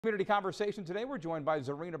Community Conversation today, we're joined by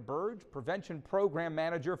Zarina, Burdge, Prevention Program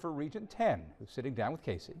Manager for Region 10, who's sitting down with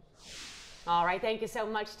Casey. All right, thank you so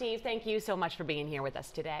much, Steve. Thank you so much for being here with us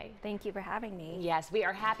today. Thank you for having me. Yes, we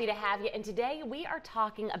are happy to have you. And today we are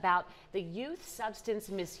talking about the Youth Substance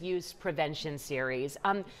Misuse Prevention Series.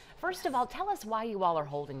 First of all, tell us why you all are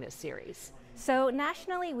holding this series. So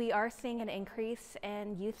nationally, we are seeing an increase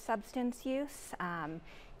in youth substance use.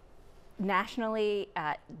 Nationally,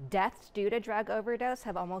 deaths due to drug overdose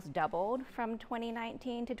have almost doubled from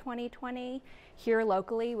 2019 to 2020. Here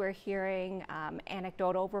locally, we're hearing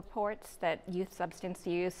anecdotal reports that youth substance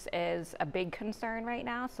use is a big concern right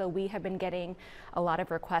now. So we have been getting a lot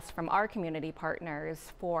of requests from our community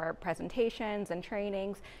partners for presentations and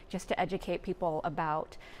trainings just to educate people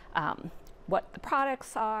about what the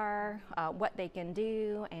products are, what they can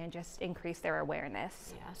do, and just increase their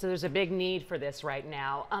awareness. Yeah, so there's a big need for this right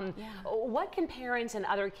now. What can parents and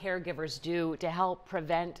other caregivers do to help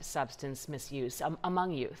prevent substance misuse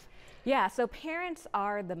among youth? Yeah, so parents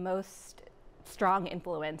are the most strong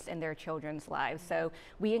influence in their children's lives. So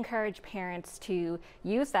we encourage parents to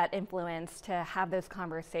use that influence to have those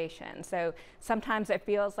conversations. So sometimes it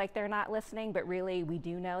feels like they're not listening, but really we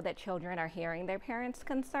do know that children are hearing their parents'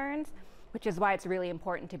 concerns, which is why it's really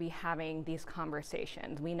important to be having these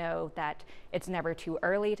conversations. We know that it's never too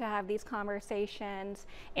early to have these conversations,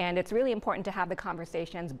 and it's really important to have the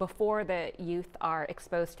conversations before the youth are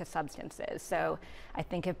exposed to substances. So I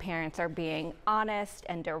think if parents are being honest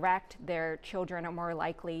and direct, their children are more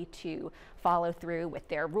likely to follow through with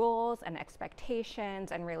their rules and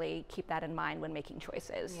expectations and really keep that in mind when making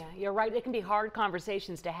choices. Yeah, you're right. It can be hard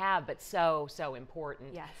conversations to have, but so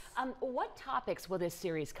important. Yes. What topics will this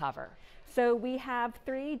series cover? So we have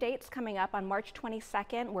 3 dates coming up. On March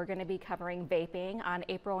 22nd, we're going to be covering vaping. On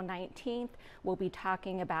April 19th, we'll be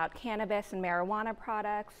talking about cannabis and marijuana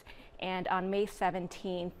products. And on May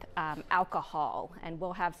 17th, alcohol. And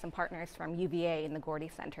we'll have some partners from UVA and the Gordy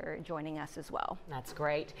Center joining us as well. That's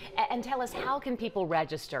great. And tell us, how can people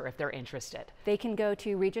register if they're interested? They can go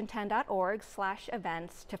to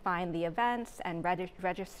region10.org/events to find the events and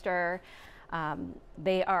register.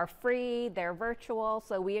 They are free, they're virtual,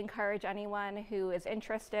 so we encourage anyone who is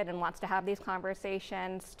interested and wants to have these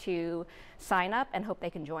conversations to sign up and hope they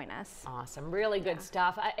can join us. Awesome, really good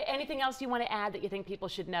stuff. Anything else you want to add that you think people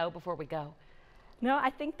should know before we go? No, I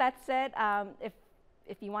think that's it.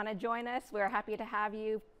 If you want to join us, we're happy to have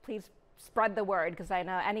you. Please spread the word, because I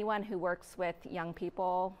know anyone who works with young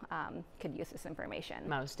people could use this information.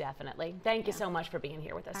 Most definitely. Thank you so much for being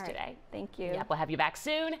here with us today. Thank you. Yep, we'll have you back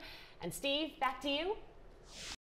soon. And Steve, back to you.